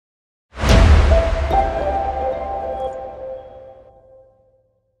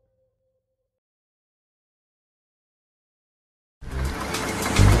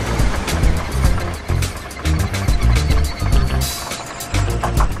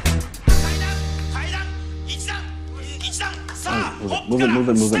Move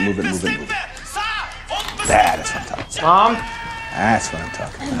it. That's what I'm talking about. Mom? That's what I'm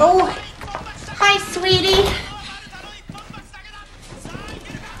talking about. Oh, hi, sweetie.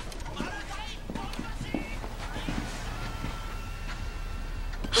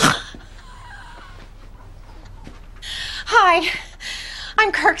 Hi,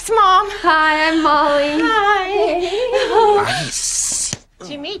 I'm Kirk's mom. Hi, I'm Molly. Hi. Nice.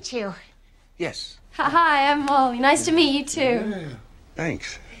 To meet you. Yes. Hi, I'm Molly. Nice to meet you too. Yeah.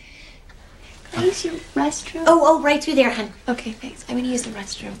 Thanks. Can I use your restroom? Oh, right through there, hon. Okay, thanks. I'm gonna use the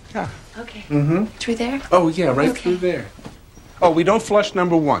restroom. Yeah. Okay. Mm-hmm. Through there? Oh, yeah, right Okay. through there. Oh, we don't flush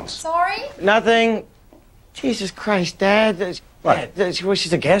number ones. Sorry? Nothing. Jesus Christ, Dad. What? Well,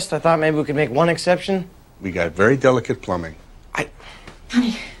 she's a guest. I thought maybe we could make one exception. We got very delicate plumbing.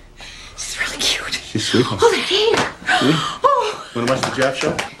 Honey, this is really cute. She's sweet. Oh, that hair. Oh. Want to watch the Jeff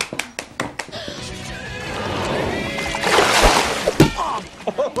show?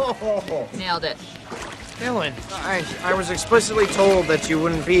 Nailed it. Dylan, I was explicitly told that you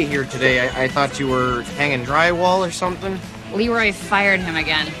wouldn't be here today. I thought you were hanging drywall or something. Leroy fired him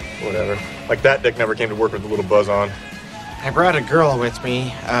again. Whatever. Like that dick never came to work with a little buzz on. I brought a girl with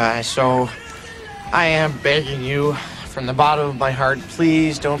me, so I am begging you from the bottom of my heart,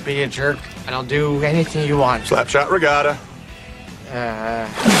 please don't be a jerk, and I'll do anything you want. Slapshot regatta.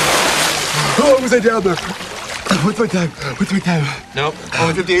 Oh, was I down there? What's my time? Nope.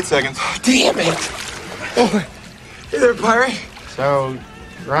 Only 58 seconds. Damn it! Oh, hey there, pirate. So,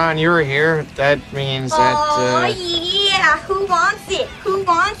 Ron, you're here. That means that, Oh, yeah. Who wants it? Who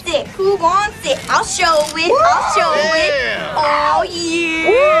wants it? Who wants it? I'll show it. I'll show it. Oh,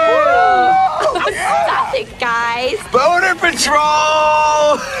 yeah. Stop it, guys. Boner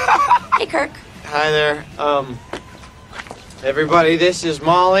Patrol! Hey, Kirk. Hi there. Everybody, this is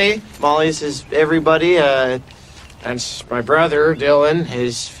Molly. Molly's is everybody. That's my brother, Dylan,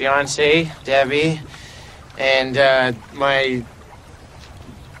 his fiance, Debbie, and, my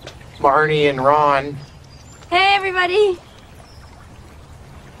Barney and Ron. Hey, everybody.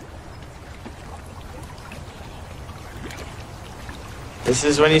 This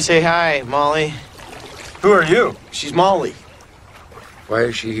is when you say hi, Molly. Who are you? She's Molly. Why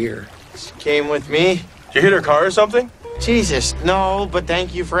is she here? She came with me. Did you hit her car or something? Jesus, no, but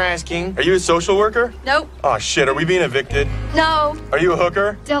thank you for asking. Are you a social worker? Nope. Oh, shit. Are we being evicted? No. Are you a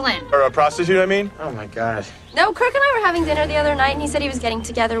hooker? Dylan. Or a prostitute, I mean? Oh, my God. No, Kirk and I were having dinner the other night, and he said he was getting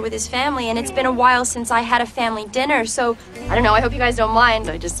together with his family, and it's been a while since I had a family dinner, so I don't know. I hope you guys don't mind.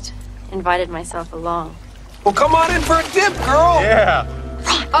 I just invited myself along. Well, come on in for a dip, girl. Yeah.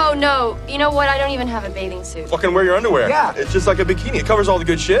 Oh, no. You know what? I don't even have a bathing suit. Fucking wear your underwear. Yeah. It's just like a bikini. It covers all the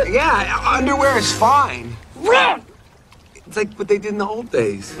good shit. Yeah, underwear is fine. Run! It's like what they did in the old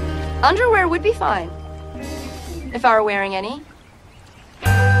days. Underwear would be fine. If I were wearing any.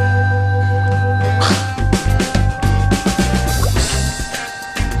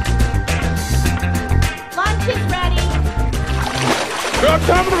 Lunch is ready.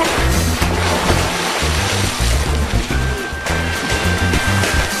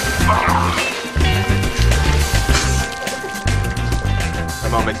 My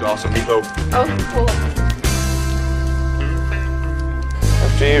mom makes awesome meatloaf. Oh, cool.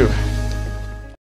 After you.